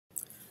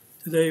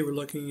Today we're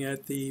looking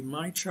at the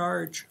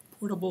MyCharge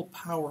portable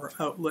power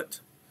outlet.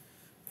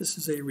 This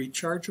is a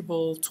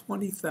rechargeable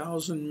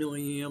 20,000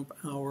 milliamp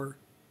hour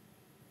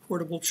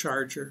portable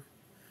charger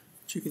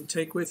that you can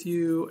take with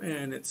you,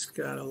 and it's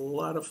got a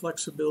lot of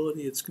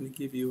flexibility. It's going to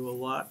give you a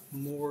lot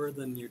more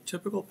than your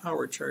typical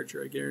power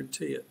charger, I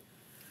guarantee it.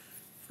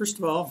 First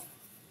of all,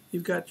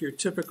 you've got your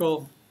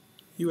typical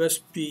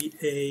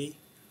USB-A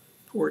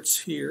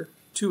ports here,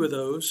 two of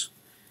those,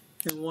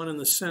 and one in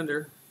the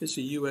center is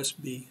a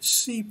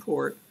USB-C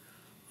port,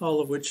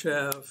 all of which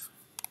have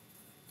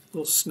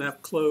little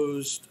snap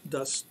closed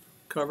dust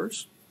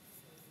covers.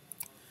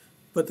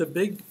 But the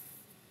big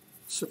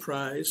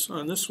surprise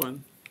on this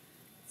one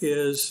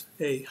is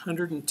a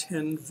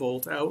 110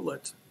 volt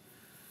outlet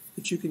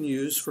that you can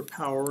use for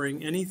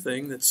powering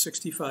anything that's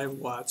 65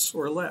 watts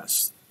or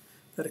less.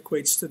 That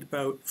equates to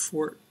about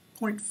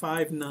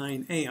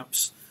 0.59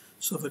 amps.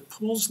 So if it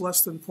pulls less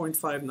than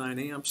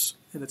 0.59 amps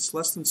and it's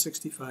less than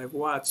 65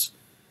 watts,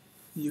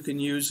 you can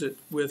use it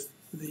with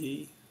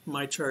the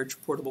MyCharge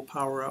portable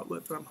power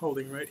outlet that I'm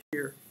holding right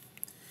here.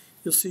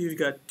 You'll see you've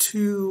got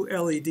two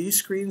LED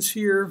screens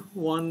here,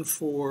 one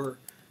for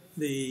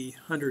the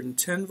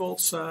 110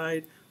 volt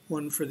side,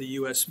 one for the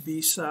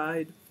USB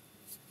side.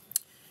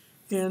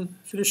 And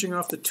finishing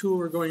off the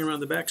tour, going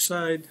around the back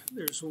side,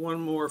 there's one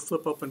more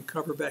flip open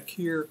cover back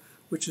here,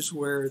 which is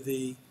where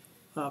the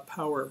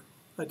power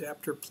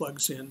adapter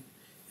plugs in.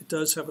 It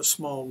does have a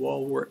small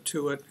wall wart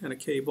to it and a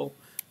cable,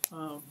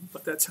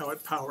 but that's how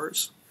it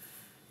powers.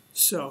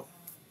 So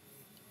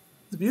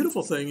the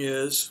beautiful thing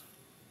is,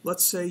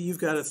 let's say you've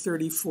got a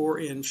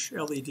 34-inch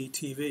LED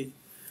TV.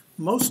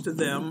 Most of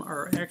them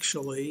are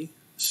actually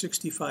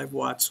 65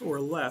 watts or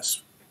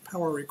less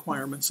power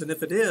requirements, and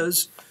if it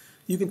is,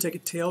 you can take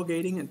it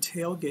tailgating and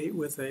tailgate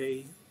with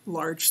a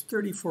large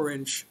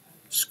 34-inch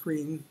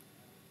screen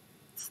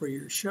for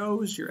your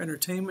shows, your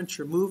entertainment,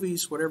 your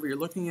movies, whatever you're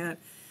looking at.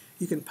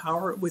 You can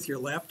power it with your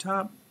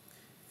laptop,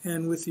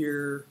 and with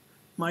your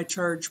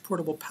MyCharge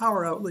portable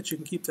power outlet, you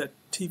can keep that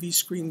TV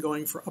screen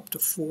going for up to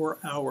 4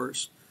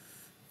 hours.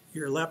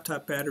 Your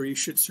laptop battery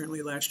should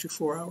certainly last you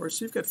 4 hours.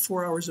 So you've got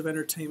 4 hours of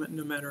entertainment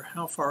no matter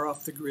how far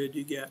off the grid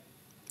you get.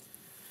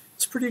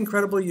 It's a pretty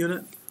incredible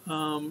unit.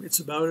 It's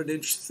about 1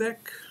 inch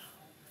thick.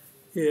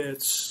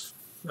 It's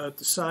about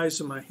the size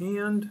of my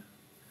hand,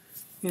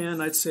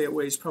 and I'd say it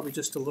weighs probably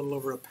just a little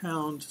over a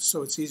pound,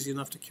 so it's easy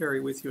enough to carry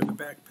with you in a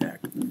backpack.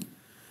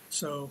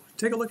 So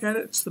take a look at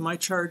it. It's the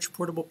MyCharge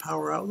portable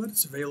power outlet.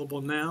 It's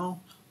available now.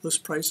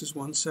 List price is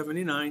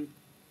 $179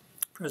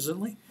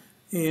 presently,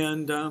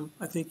 and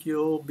I think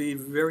you'll be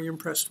very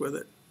impressed with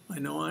it. I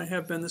know I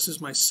have been. This is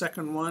my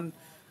second one.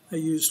 I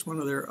used one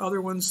of their other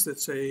ones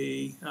that's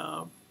a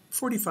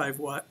 45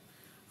 watt.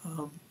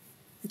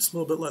 It's a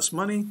little bit less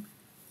money,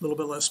 a little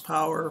bit less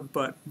power,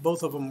 but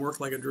both of them work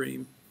like a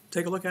dream.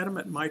 Take a look at them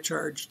at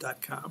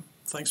mycharge.com.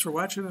 Thanks for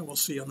watching, and we'll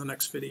see you on the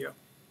next video.